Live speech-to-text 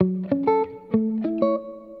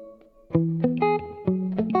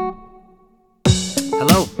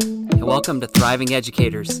Welcome to Thriving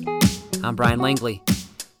Educators. I'm Brian Langley.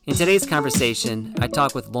 In today's conversation, I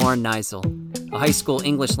talk with Lauren Neisel, a high school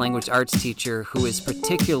English language arts teacher who is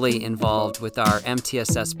particularly involved with our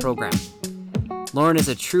MTSS program. Lauren is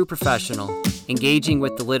a true professional, engaging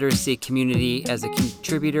with the literacy community as a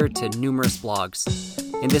contributor to numerous blogs.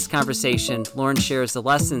 In this conversation, Lauren shares the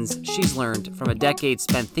lessons she's learned from a decade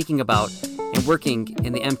spent thinking about and working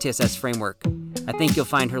in the MTSS framework. I think you'll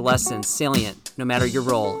find her lessons salient no matter your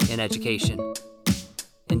role in education.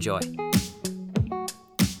 Enjoy.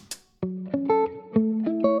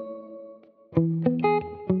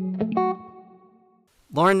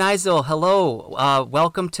 Lauren Neisel, hello.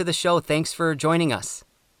 Welcome to the show. Thanks for joining us.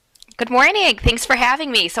 Good morning. Thanks for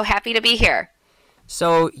having me. So happy to be here.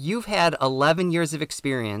 So you've had 11 years of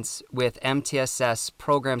experience with MTSS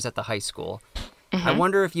programs at the high school. I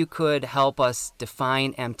wonder if you could help us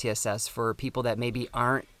define MTSS for people that maybe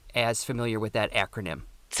aren't as familiar with that acronym.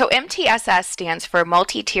 So MTSS stands for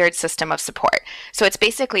Multi-Tiered System of Support. So it's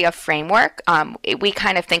basically a framework. We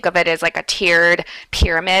kind of think of it as like a tiered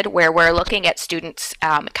pyramid where we're looking at students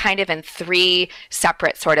kind of in three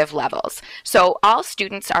separate sort of levels. So all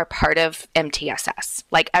students are part of MTSS,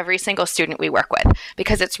 like every single student we work with,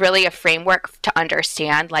 because it's really a framework to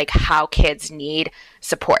understand like how kids need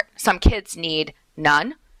support. Some kids need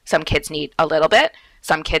none. Some kids need a little bit.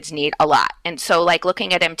 Some kids need a lot. And so like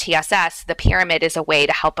looking at MTSS, the pyramid is a way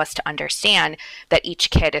to help us to understand that each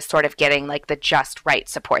kid is sort of getting like the just right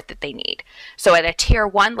support that they need. So at a tier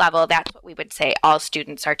 1 level, that's what we would say all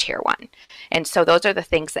students are tier 1. And so those are the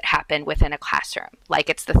things that happen within a classroom. Like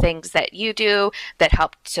it's the things that you do that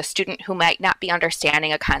help a student who might not be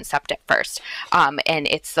understanding a concept at first. And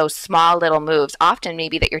it's those small little moves, often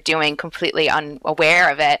maybe that you're doing completely unaware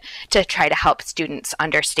of it, to try to help students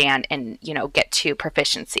understand and, get to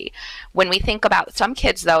proficiency. When we think about some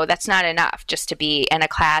kids, though, that's not enough just to be in a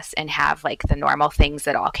class and have like the normal things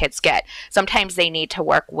that all kids get. Sometimes they need to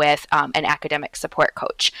work with an academic support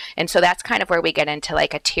coach. And so that's kind of where we get into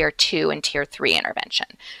like a tier 2 and tier 3 intervention.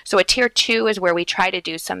 So a tier 2 is where we try to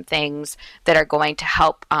do some things that are going to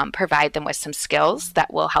help provide them with some skills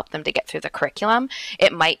that will help them to get through the curriculum.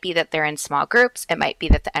 It might be that they're in small groups. It might be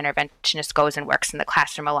that the interventionist goes and works in the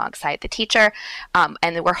classroom alongside the teacher.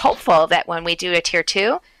 And we're hopeful that when we do a tier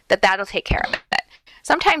 2, that'll take care of it.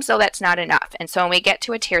 Sometimes, though, that's not enough. And so when we get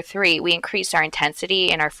to a tier 3, we increase our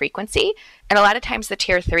intensity and our frequency. And a lot of times the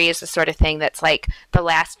tier 3 is the sort of thing that's like the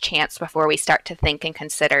last chance before we start to think and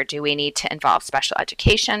consider, do we need to involve special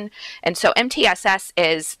education? And so MTSS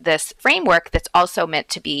is this framework that's also meant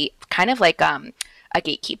to be kind of like a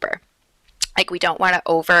gatekeeper. Like we don't want to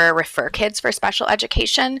over refer kids for special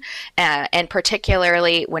education, and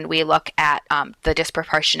particularly when we look at the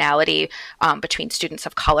disproportionality between students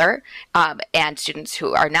of color and students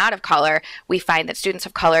who are not of color, we find that students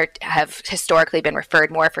of color have historically been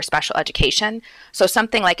referred more for special education. So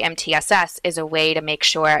something like MTSS is a way to make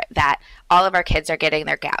sure that all of our kids are getting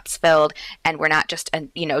their gaps filled, and we're not just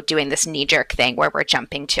doing this knee-jerk thing where we're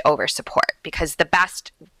jumping to over support, because the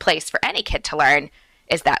best place for any kid to learn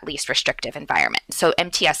is that least restrictive environment. So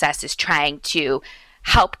MTSS is trying to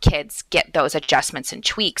help kids get those adjustments and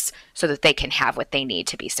tweaks so that they can have what they need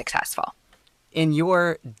to be successful. In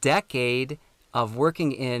your decade of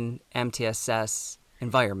working in MTSS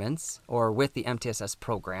environments or with the MTSS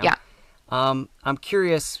program, I'm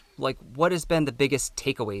curious, like, what has been the biggest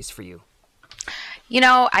takeaways for you?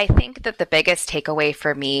 I think that the biggest takeaway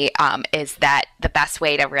for me is that the best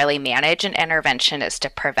way to really manage an intervention is to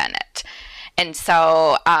prevent it. And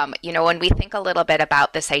so, when we think a little bit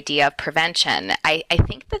about this idea of prevention, I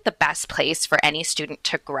think that the best place for any student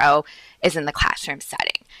to grow is in the classroom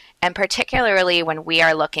setting. And particularly when we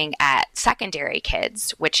are looking at secondary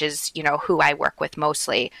kids, which is, who I work with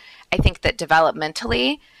mostly, I think that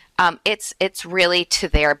developmentally, it's really to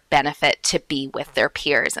their benefit to be with their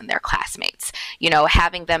peers and their classmates.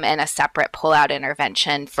 Having them in a separate pull-out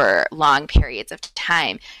intervention for long periods of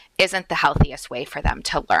time isn't the healthiest way for them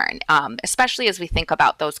to learn, especially as we think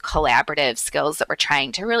about those collaborative skills that we're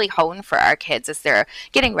trying to really hone for our kids as they're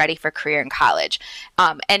getting ready for career in college.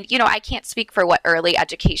 I can't speak for what early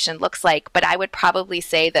education looks like, but I would probably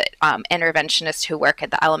say that interventionists who work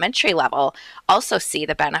at the elementary level also see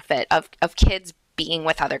the benefit of kids being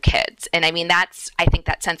with other kids. And I think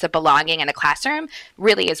that sense of belonging in a classroom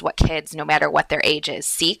really is what kids, no matter what their age is,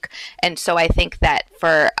 seek. And so I think that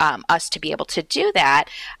for us to be able to do that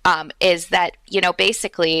is that,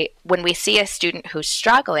 basically when we see a student who's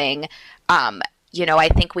struggling, I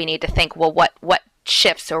think we need to think, well, what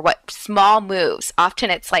shifts or what small moves.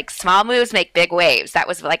 Often it's like small moves make big waves. That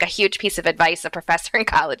was like a huge piece of advice a professor in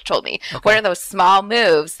college told me. Okay. What are those small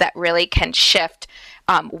moves that really can shift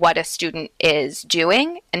what a student is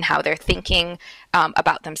doing and how they're thinking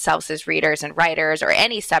about themselves as readers and writers, or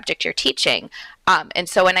any subject you're teaching. And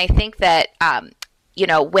I think that,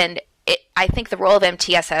 I think the role of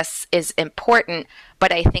MTSS is important,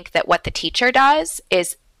 but I think that what the teacher does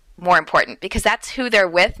is more important, because that's who they're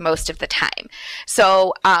with most of the time.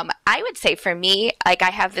 So I would say for me, like,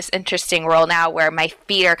 I have this interesting role now where my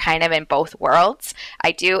feet are kind of in both worlds.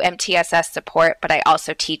 I do MTSS support, but I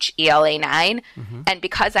also teach ELA 9. Mm-hmm. And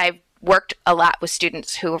because I've worked a lot with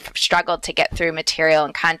students who have struggled to get through material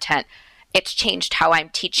and content, it's changed how I'm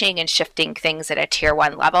teaching and shifting things at a tier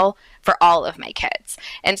 1 level for all of my kids.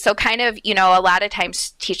 And so kind of, a lot of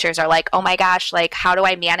times teachers are like, oh my gosh, like, how do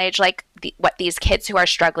I manage like what these kids who are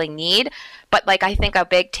struggling need? But like, I think a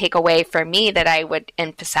big takeaway for me that I would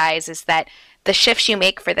emphasize is that the shifts you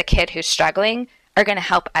make for the kid who's struggling are going to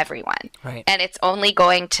help everyone. Right. And it's only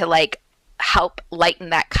going to like help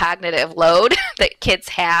lighten that cognitive load that kids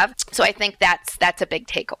have. So I think that's a big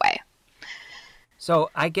takeaway.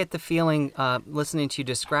 So I get the feeling, listening to you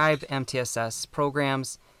describe MTSS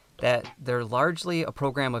programs, that they're largely a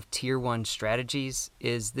program of Tier 1 strategies.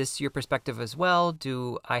 Is this your perspective as well?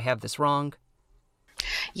 Do I have this wrong?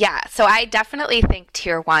 Yeah, so I definitely think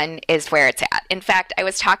Tier 1 is where it's at. In fact, I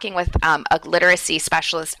was talking with a literacy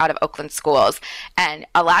specialist out of Oakland Schools, and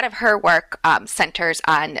a lot of her work centers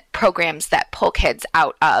on programs that pull kids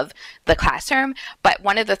out of the classroom. But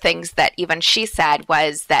one of the things that even she said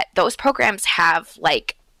was that those programs have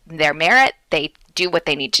like their merit. They do what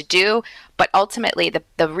they need to do, but ultimately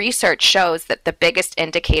the research shows that the biggest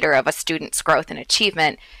indicator of a student's growth and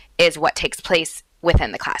achievement is what takes place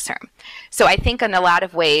within the classroom. So I think in a lot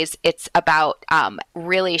of ways, it's about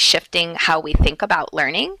really shifting how we think about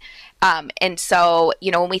learning. And so,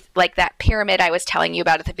 when we, like that pyramid I was telling you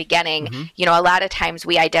about at the beginning, mm-hmm. A lot of times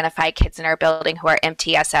we identify kids in our building who are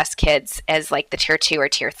MTSS kids as like the tier 2 or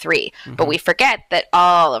tier 3, mm-hmm. but we forget that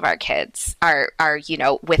all of our kids are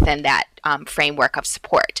within that framework of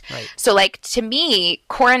support. Right. So like, to me,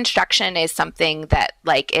 core instruction is something that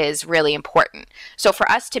like is really important. So for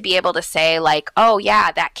us to be able to say like, oh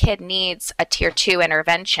yeah, that kid needs a tier 2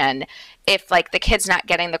 intervention, if like the kid's not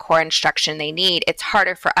getting the core instruction they need, it's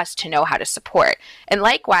harder for us to know how to support. And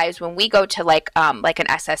likewise, when we go to like an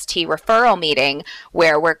SST referral meeting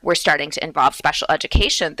where we're starting to involve special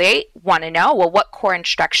education, they want to know, well, what core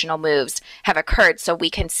instructional moves have occurred so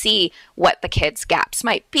we can see what the kids' gaps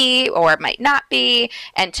might be or might not be,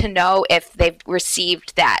 and to know if they've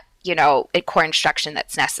received that, core instruction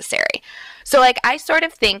that's necessary. So like, I sort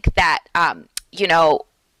of think that,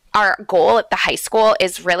 our goal at the high school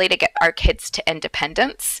is really to get our kids to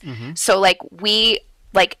independence. Mm-hmm. So like,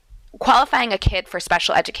 qualifying a kid for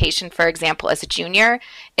special education, for example, as a junior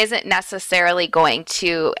isn't necessarily going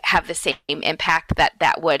to have the same impact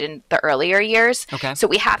that would in the earlier years. Okay. So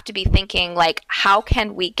we have to be thinking like, how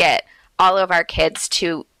can we get all of our kids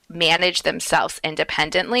to manage themselves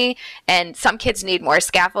independently? And some kids need more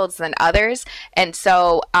scaffolds than others. And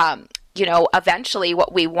so, eventually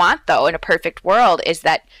what we want, though, in a perfect world is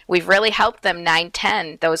that we've really helped them 9,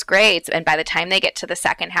 10, those grades. And by the time they get to the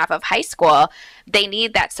second half of high school, they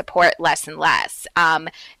need that support less and less.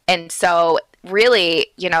 And so really,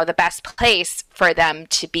 the best place for them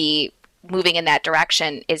to be moving in that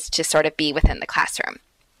direction is to sort of be within the classroom.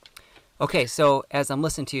 Okay, so as I'm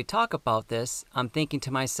listening to you talk about this, I'm thinking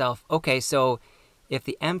to myself, okay, so if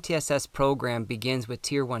the MTSS program begins with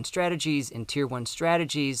Tier 1 strategies, and Tier 1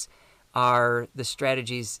 strategies are the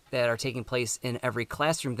strategies that are taking place in every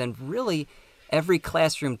classroom, then really every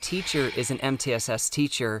classroom teacher is an MTSS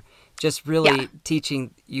teacher, just really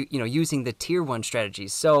teaching, using the Tier 1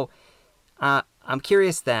 strategies. So I'm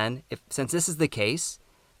curious then, since this is the case,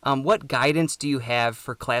 what guidance do you have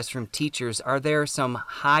for classroom teachers? Are there some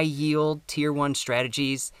high-yield Tier 1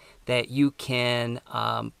 strategies that you can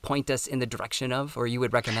point us in the direction of, or you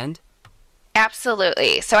would recommend?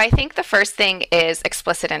 Absolutely. So I think the first thing is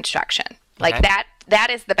explicit instruction. Like that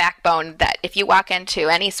is the backbone that if you walk into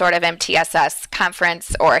any sort of MTSS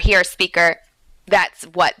conference or hear a speaker, that's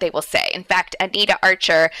what they will say. In fact, Anita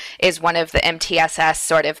Archer is one of the MTSS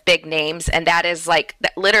sort of big names, and that is like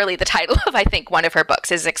literally the title of, I think, one of her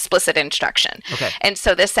books is Explicit Instruction. Okay. And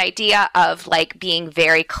so this idea of like being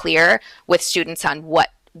very clear with students on what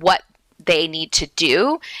they need to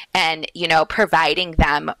do, and, providing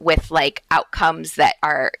them with like outcomes that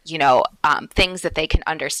are, things that they can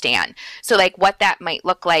understand. So like what that might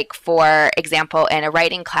look like, for example, in a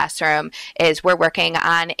writing classroom, is we're working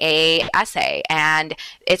on a essay, and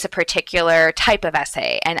it's a particular type of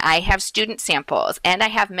essay, and I have student samples and I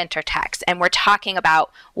have mentor text, and we're talking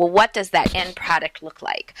about, well, what does that end product look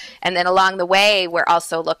like? And then along the way, we're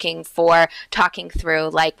also looking for talking through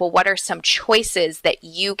like, well, what are some choices that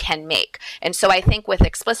you can make? And so I think with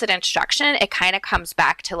explicit instruction, it kind of comes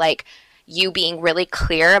back to like you being really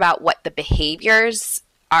clear about what the behaviors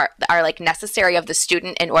are like necessary of the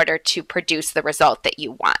student in order to produce the result that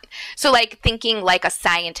you want. So like thinking like a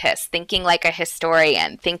scientist, thinking like a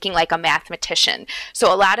historian, thinking like a mathematician.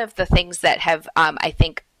 So a lot of the things that have, I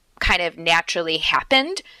think, kind of naturally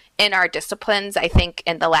happened in our disciplines, I think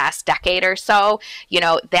in the last decade or so,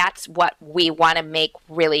 that's what we want to make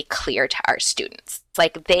really clear to our students. It's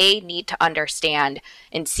like they need to understand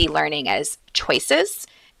and see learning as choices,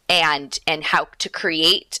 and how to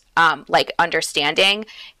create like understanding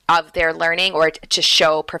of their learning, or to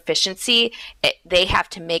show proficiency, they have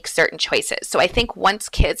to make certain choices. So I think once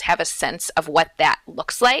kids have a sense of what that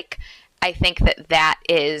looks like, I think that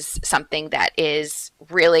is something that is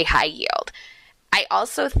really high yield. I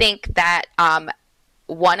also think that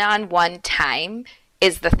one-on-one time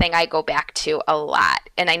is the thing I go back to a lot.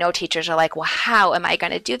 And I know teachers are like, well, how am I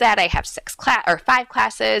going to do that? I have 5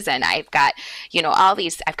 classes, and I've got,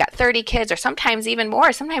 I've got 30 kids, or sometimes even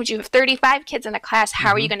more. Sometimes you have 35 kids in a class.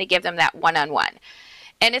 How are you going to give them that one-on-one?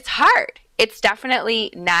 And it's hard. It's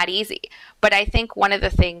definitely not easy. But I think one of the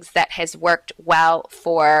things that has worked well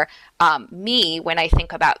for me when I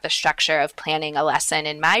think about the structure of planning a lesson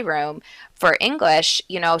in my room for English,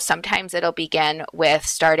 sometimes it'll begin with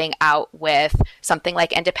starting out with something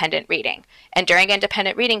like independent reading. And during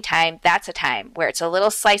independent reading time, that's a time where it's a little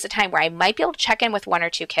slice of time where I might be able to check in with 1 or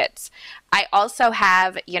 2 kids. I also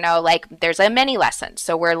have, there's a mini lesson.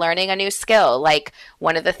 So we're learning a new skill. Like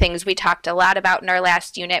one of the things we talked a lot about in our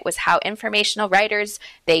last unit was how informational writers,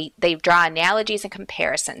 they draw analogies and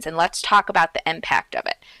comparisons, and let's talk about the impact of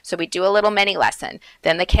it. So we do a little mini lesson.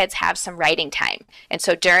 Then the kids have some writing time. And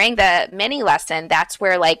so during the mini lesson, that's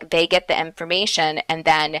where like they get the information, and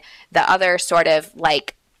then the other sort of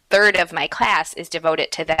like third of my class is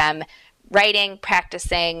devoted to them writing,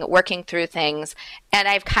 practicing, working through things. And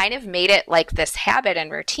I've kind of made it like this habit and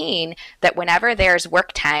routine that whenever there's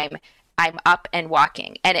work time, I'm up and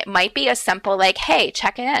walking. And it might be as simple like, hey,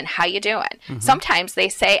 check in. How you doing? Mm-hmm. Sometimes they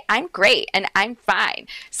say, I'm great and I'm fine.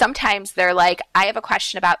 Sometimes they're like, I have a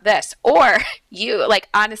question about this. Or you like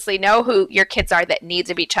honestly know who your kids are that need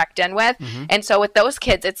to be checked in with. Mm-hmm. And so with those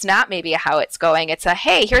kids, it's not maybe a how it's going. It's a,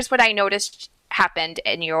 hey, here's what I noticed happened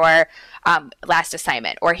in your last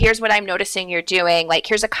assignment, or here's what I'm noticing you're doing, like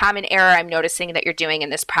here's a common error I'm noticing that you're doing in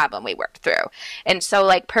this problem we worked through. And so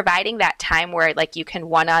like providing that time where like you can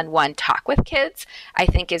one-on-one talk with kids, I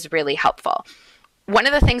think is really helpful. One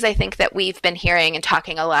of the things I think that we've been hearing and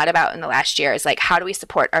talking a lot about in the last year is like, how do we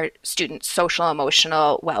support our students' social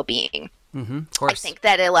emotional well-being? Mm-hmm, of course. I think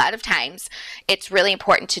that a lot of times it's really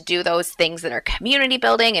important to do those things that are community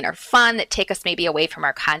building and are fun, that take us maybe away from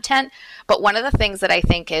our content. But one of the things that I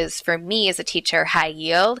think is, for me as a teacher, high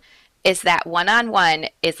yield, is that one-on-one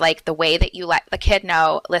is like the way that you let the kid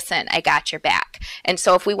know, listen, I got your back. And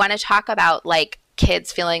so if we want to talk about like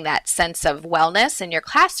kids feeling that sense of wellness in your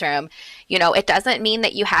classroom, it doesn't mean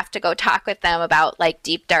that you have to go talk with them about like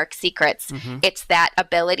deep, dark secrets. Mm-hmm. It's that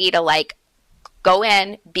ability to like go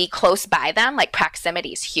in, be close by them, like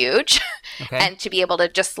proximity is huge, okay. And to be able to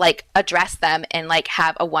just like address them and like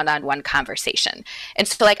have a one-on-one conversation. And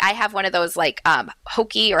so like I have one of those like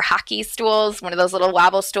hokey or hockey stools, one of those little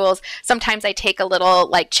wobble stools. Sometimes I take a little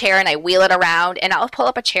like chair and I wheel it around, and I'll pull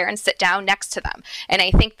up a chair and sit down next to them. And I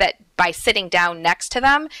think that by sitting down next to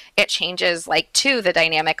them, it changes like to the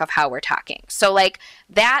dynamic of how we're talking. So like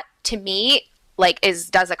that to me like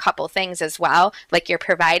does a couple things as well. Like you're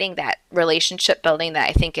providing that relationship building that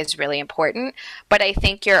I think is really important, but I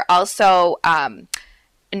think you're also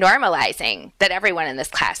normalizing that everyone in this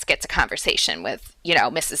class gets a conversation with,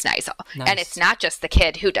 Mrs. Neisel. Nice. And it's not just the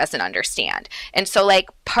kid who doesn't understand. And so like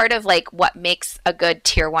part of like what makes a good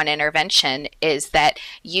tier 1 intervention is that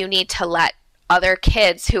you need to let other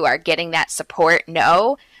kids who are getting that support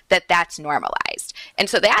know that that's normalized. And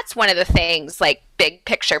so that's one of the things like big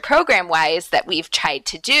picture program wise that we've tried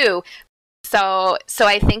to do. So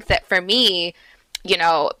I think that for me,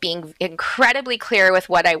 being incredibly clear with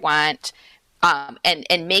what I want,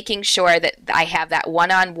 and making sure that I have that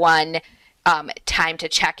one-on-one time to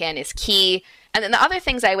check in is key. And then the other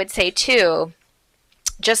things I would say too,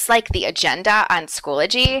 just like the agenda on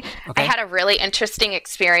Schoology, I had a really interesting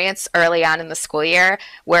experience early on in the school year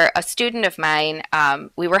where a student of mine,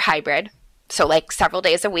 we were hybrid, so like several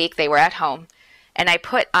days a week they were at home, and I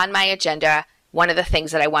put on my agenda one of the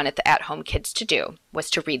things that I wanted the at-home kids to do was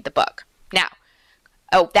to read the book. Now,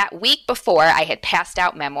 that week before, I had passed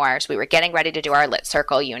out memoirs. We were getting ready to do our Lit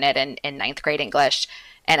Circle unit in ninth grade English,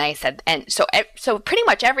 and I said, and so pretty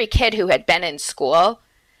much every kid who had been in school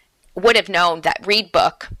would have known that read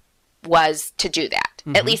book was to do that.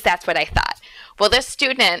 Mm-hmm. At least that's what I thought. Well, this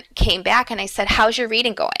student came back and I said, how's your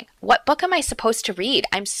reading going? What book am I supposed to read?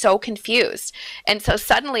 I'm so confused. And so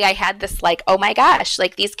suddenly I had this like, oh my gosh,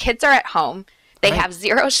 like these kids are at home. They have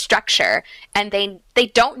zero structure and they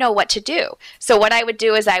don't know what to do. So what I would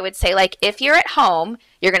do is I would say, like, if you're at home,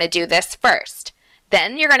 you're going to do this first.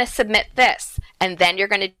 Then you're going to submit this, and then you're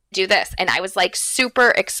going to do this. And I was like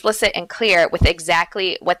super explicit and clear with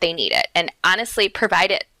exactly what they needed, and honestly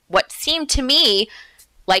provided what seemed to me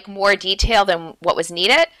like more detail than what was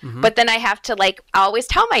needed. Mm-hmm. But then I have to like always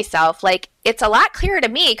tell myself, like, it's a lot clearer to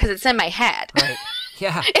me because it's in my head. Right.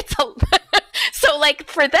 Yeah. So like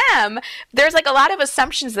for them, there's like a lot of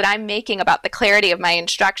assumptions that I'm making about the clarity of my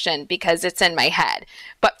instruction because it's in my head.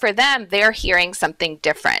 But for them, they're hearing something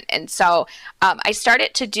different. And so I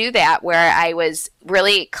started to do that where I was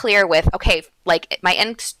really clear with, okay, like my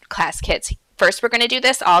in-class kids, first we're going to do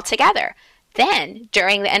this all together. Then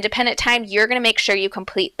during the independent time, you're going to make sure you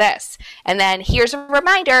complete this. And then here's a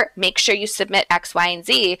reminder, make sure you submit X, Y, and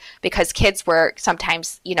Z, because kids were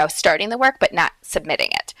sometimes, starting the work, but not submitting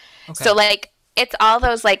it. Okay. So like, it's all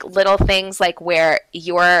those like little things like where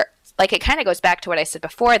you're like, it kind of goes back to what I said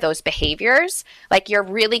before, those behaviors, like you're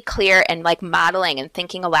really clear and like modeling and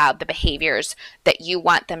thinking aloud the behaviors that you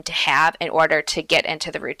want them to have in order to get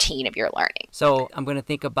into the routine of your learning. So I'm going to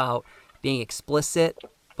think about being explicit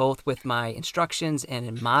both with my instructions and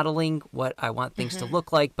in modeling what I want things to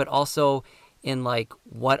look like, but also in like,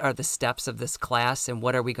 what are the steps of this class and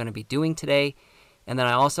what are we going to be doing today? And then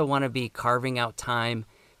I also want to be carving out time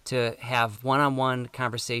to have one-on-one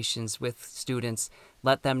conversations with students,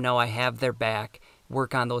 let them know I have their back,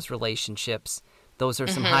 work on those relationships. Those are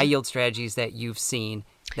some high yield strategies that you've seen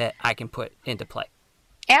that I can put into play.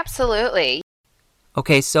 Absolutely.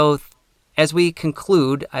 Okay, so as we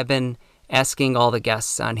conclude, I've been asking all the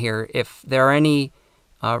guests on here if there are any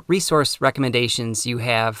resource recommendations you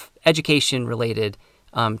have, education related,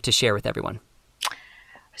 to share with everyone.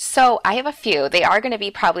 So I have a few. They are going to be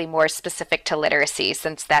probably more specific to literacy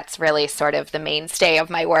since that's really sort of the mainstay of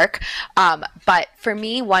my work. But for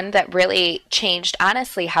me, one that really changed,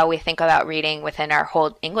 honestly, how we think about reading within our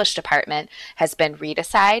whole English department has been Read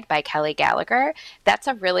Aside by Kelly Gallagher. That's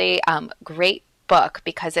a really great book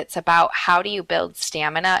because it's about how do you build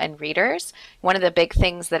stamina in readers. One of the big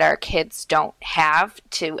things that our kids don't have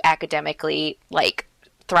to academically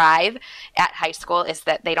thrive at high school is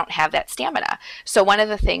that they don't have that stamina. So one of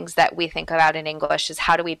the things that we think about in English is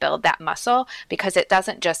how do we build that muscle, because it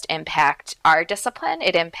doesn't just impact our discipline,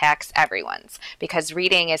 it impacts everyone's, because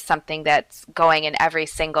reading is something that's going in every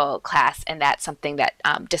single class, and that's something that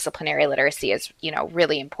disciplinary literacy is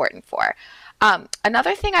really important for.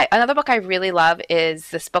 Another book I really love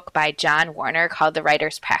is this book by John Warner called The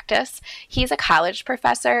Writer's Practice. He's a college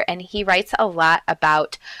professor and he writes a lot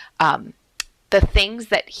about the things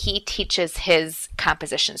that he teaches his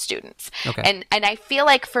composition students. Okay. And I feel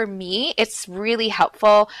like for me, it's really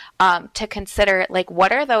helpful to consider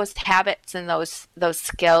what are those habits and those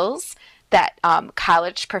skills that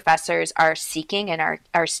college professors are seeking in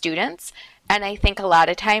our students. And I think a lot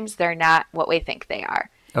of times they're not what we think they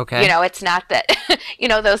are. Okay. It's not that,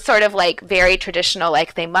 those sort of very traditional,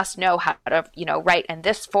 they must know how to, write in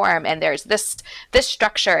this form and there's this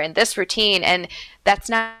structure and this routine, and that's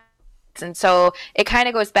not. And so it kind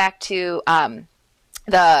of goes back to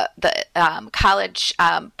the college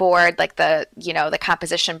board, the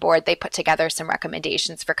composition board. They put together some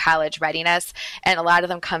recommendations for college readiness, and a lot of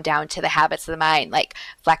them come down to the habits of the mind, like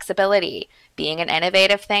flexibility, being an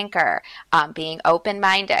innovative thinker, being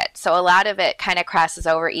open-minded. So a lot of it kind of crosses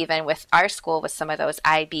over even with our school with some of those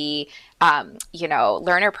IB,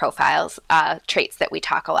 learner profiles, traits that we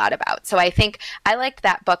talk a lot about. So I think I liked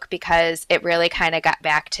that book because it really kind of got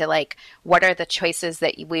back to what are the choices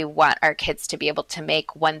that we want our kids to be able to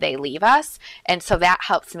make when they leave us. And so that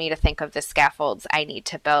helps me to think of the scaffolds I need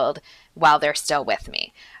to build while they're still with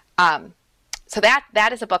me. So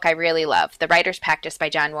that is a book I really love, The Writer's Practice by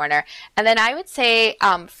John Warner. And then I would say,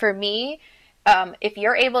 for me, if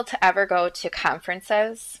you're able to ever go to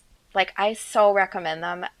conferences, like I so recommend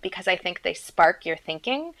them because I think they spark your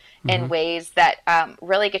thinking in Mm-hmm. ways that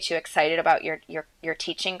really get you excited about your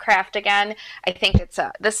teaching craft again. I think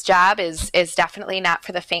this job is definitely not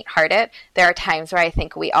for the faint-hearted. There are times where I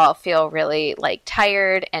think we all feel really like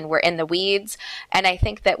tired and we're in the weeds. And I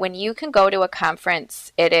think that when you can go to a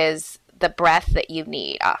conference, it is the breath that you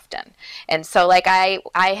need often. And so like I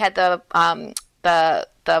had the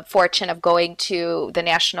fortune of going to the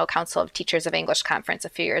National Council of Teachers of English conference a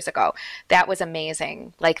few years ago. That was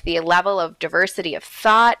amazing. Like the level of diversity of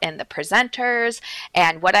thought and the presenters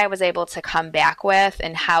and what I was able to come back with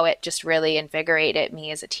and how it just really invigorated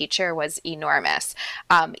me as a teacher was enormous.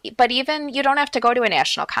 But even you don't have to go to a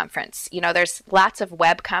national conference. You know, there's lots of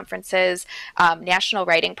web conferences. National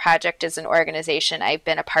Writing Project is an organization I've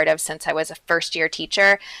been a part of since I was a first year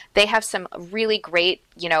teacher. They have some really great,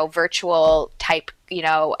 virtual type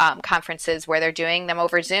conferences where they're doing them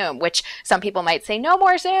over Zoom, which some people might say, no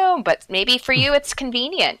more Zoom, but maybe for you it's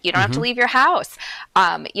convenient. You don't have to leave your house.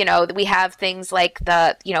 We have things like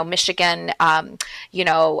the, Michigan,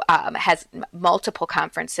 has multiple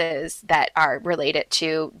conferences that are related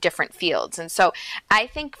to different fields. And so I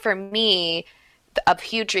think for me, a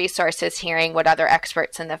huge resource is hearing what other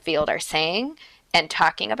experts in the field are saying and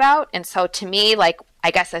talking about. And so to me, like,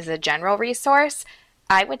 I guess as a general resource,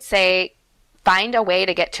 I would say find a way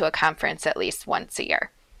to get to a conference at least once a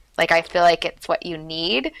year. Like, I feel like it's what you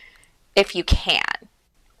need if you can.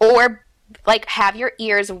 Or like have your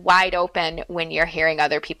ears wide open when you're hearing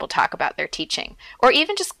other people talk about their teaching. Or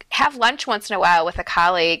even just have lunch once in a while with a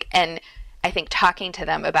colleague, and I think talking to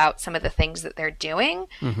them about some of the things that they're doing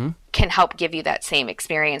can help give you that same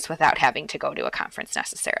experience without having to go to a conference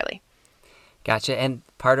necessarily. Gotcha. And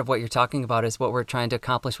part of what you're talking about is what we're trying to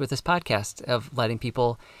accomplish with this podcast, of letting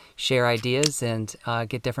people share ideas and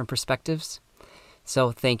get different perspectives.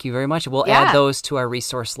 So thank you very much. We'll add those to our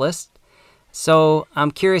resource list. So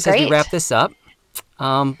I'm curious, as we wrap this up,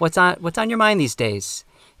 what's on your mind these days?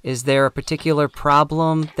 Is there a particular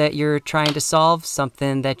problem that you're trying to solve,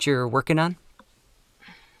 something that you're working on?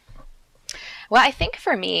 Well, I think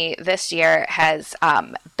for me, this year has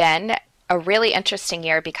been a really interesting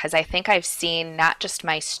year because I think I've seen not just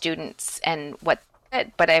my students and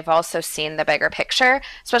but I've also seen the bigger picture,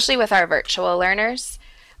 especially with our virtual learners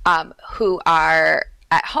who are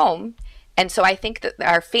at home. And so I think that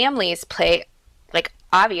our families play, like,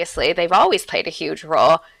 obviously they've always played a huge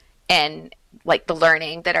role in like the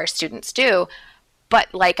learning that our students do,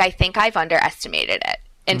 but like I think I've underestimated it.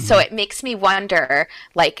 And so it makes me wonder,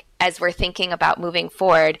 like, as we're thinking about moving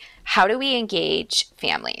forward, how do we engage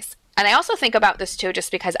families? And I also think about this too,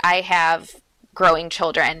 just because I have growing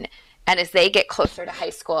children, and as they get closer to high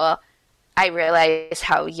school, I realize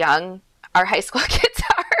how young our high school kids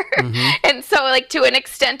are. And so, like, to an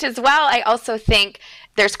extent as well, I also think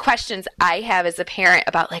there's questions I have as a parent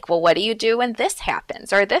about, like, well, what do you do when this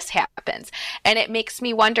happens or this happens? And it makes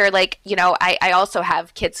me wonder, like, I also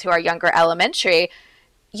have kids who are younger elementary.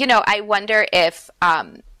 I wonder if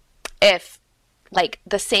like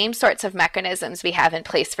the same sorts of mechanisms we have in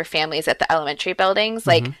place for families at the elementary buildings,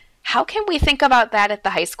 like how can we think about that at the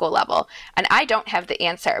high school level? And I don't have the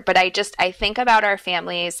answer, but I think about our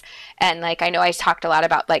families, and like, I know I talked a lot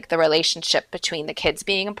about like the relationship between the kids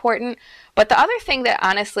being important, but the other thing that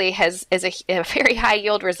honestly is a very high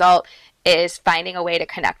yield result is finding a way to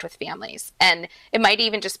connect with families. And it might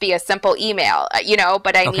even just be a simple email,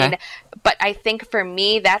 but but I think for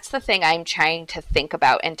me, that's the thing I'm trying to think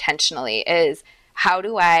about intentionally is, how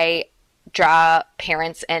do I draw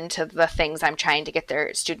parents into the things I'm trying to get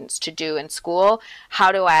their students to do in school?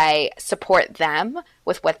 How do I support them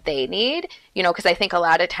with what they need? Because I think a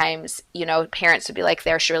lot of times, parents would be like,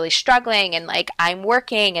 they're really struggling and like, I'm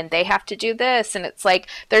working and they have to do this. And it's like,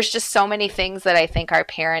 there's just so many things that I think our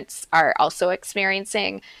parents are also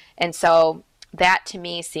experiencing. And so that to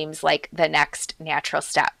me seems like the next natural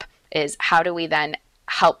step is, how do we then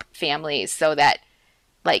help families so that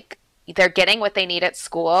like they're getting what they need at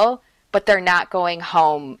school, but they're not going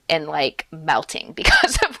home and like melting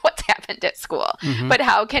because of what's happened at school. But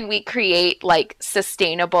how can we create like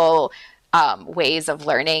sustainable ways of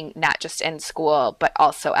learning, not just in school, but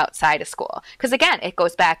also outside of school? Because again, it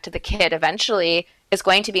goes back to the kid eventually is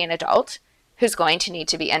going to be an adult who's going to need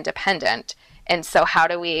to be independent. And so how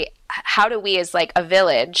do we as like a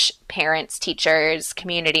village, parents, teachers,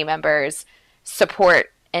 community members,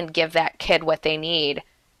 support and give that kid what they need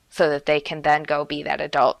so that they can then go be that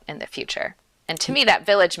adult in the future? And to me, that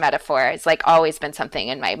village metaphor has like always been something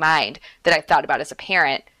in my mind that I thought about as a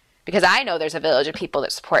parent, because I know there's a village of people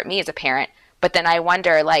that support me as a parent, But then I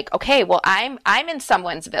wonder, like, okay, well, I'm in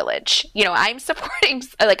someone's village. I'm supporting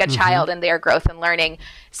like a child in their growth and learning.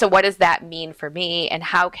 So what does that mean for me, and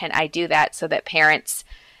how can I do that so that parents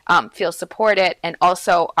feel supported and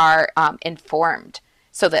also are informed,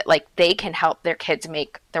 so that like they can help their kids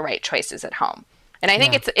make the right choices at home. And I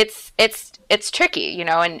think it's tricky,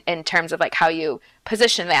 in terms of like how you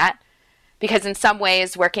position that, because in some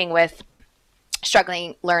ways working with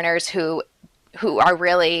struggling learners who are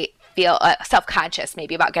really feel self-conscious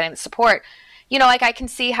maybe about getting the support, like I can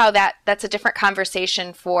see how that's a different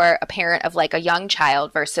conversation for a parent of like a young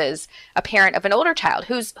child versus a parent of an older child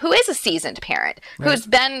who is a seasoned parent, right,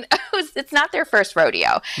 who's it's not their first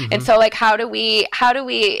rodeo. And so like how do we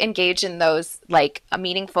engage in those like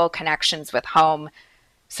meaningful connections with home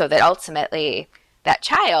so that ultimately that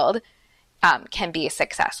child can be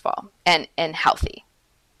successful and healthy.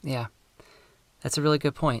 Yeah, that's a really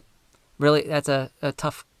good point. Really, that's a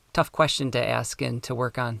tough question to ask and to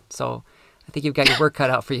work on. So I think you've got your work cut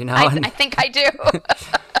out for you now. I think I do.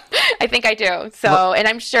 I think I do. So, well, and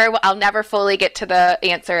I'm sure I'll never fully get to the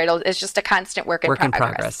answer. It's just a constant work in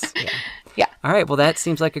progress. Yeah. Yeah. All right. Well, that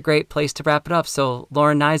seems like a great place to wrap it up. So,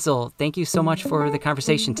 Lauren Neisel, thank you so much for the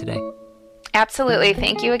conversation today. Absolutely.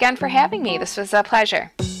 Thank you again for having me. This was a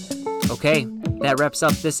pleasure. Okay. That wraps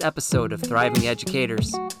up this episode of Thriving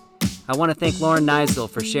Educators. I want to thank Lauren Neisel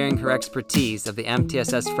for sharing her expertise of the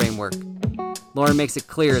MTSS framework. Lauren makes it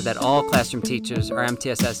clear that all classroom teachers are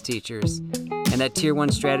MTSS teachers, and that Tier 1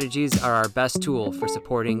 strategies are our best tool for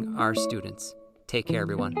supporting our students. Take care,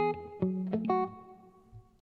 everyone.